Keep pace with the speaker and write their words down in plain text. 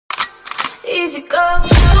easy go.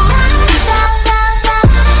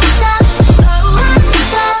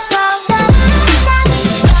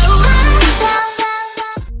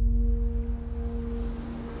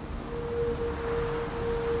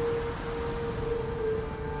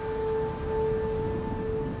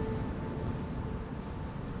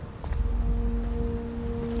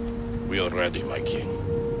 We are ready, my king.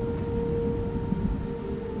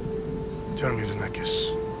 Tell me,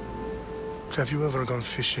 Venekis, have you ever gone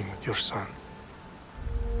fishing with your son?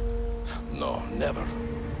 No, never.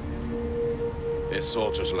 A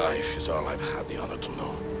soldier's life is all I've had the honor to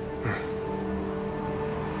know.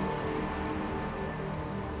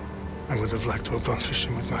 I would have liked to have gone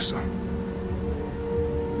fishing with my son.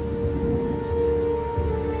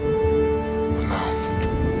 But now...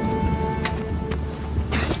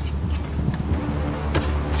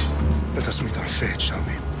 let us meet our fate, shall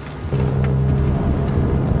we?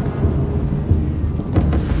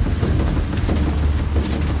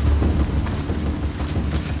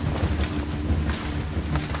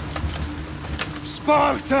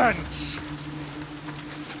 Spartans!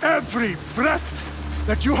 Every breath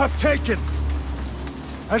that you have taken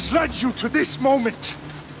has led you to this moment.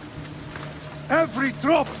 Every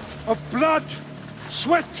drop of blood,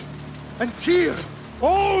 sweat, and tear,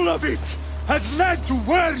 all of it has led to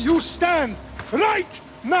where you stand right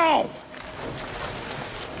now.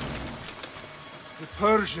 The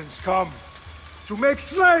Persians come to make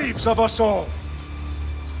slaves of us all.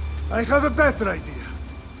 I have a better idea.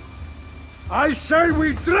 I say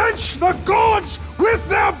we drench the gods with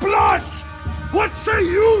their blood! What say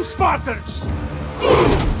you, Spartans?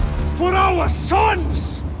 For our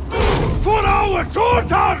sons! For our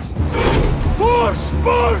daughters! For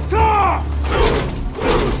Sparta!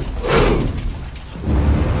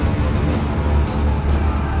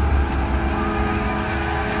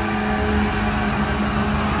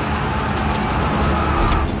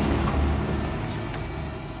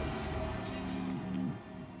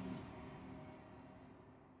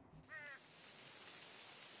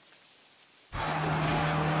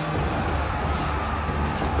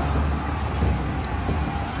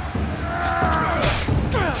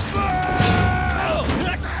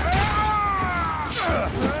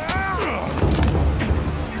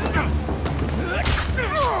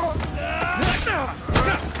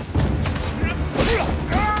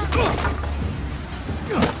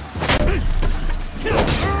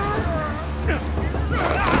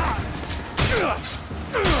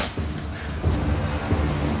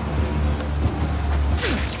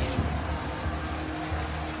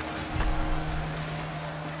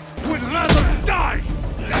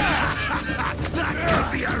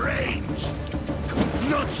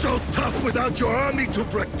 Without your army to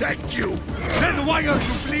protect you! Then why are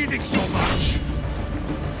you bleeding so much?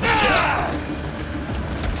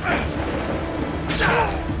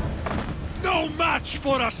 No match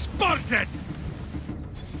for a Spartan!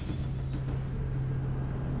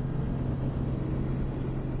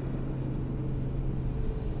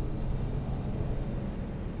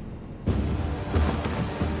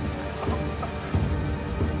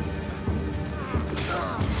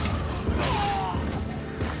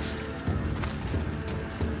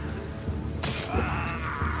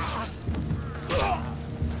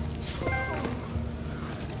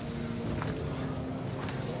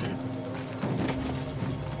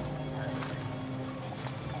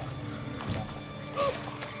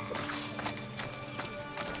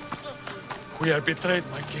 We are betrayed,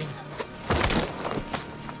 my king.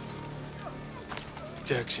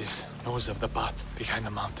 Xerxes knows of the path behind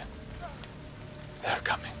the mountain. They are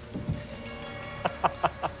coming.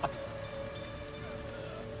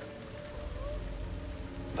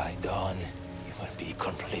 By dawn, you will be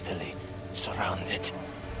completely surrounded.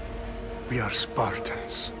 We are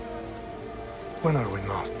Spartans. When are we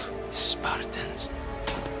not? Spartans.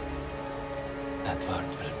 That word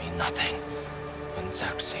will mean nothing when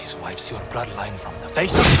Xerxes wipes your bloodline from the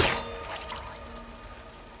face of the earth.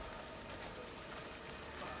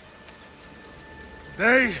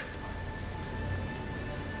 Today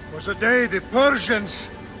was a day the Persians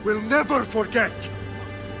will never forget.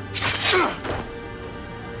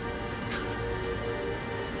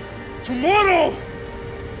 Tomorrow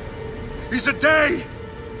is a day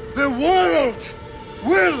the world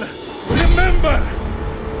will remember.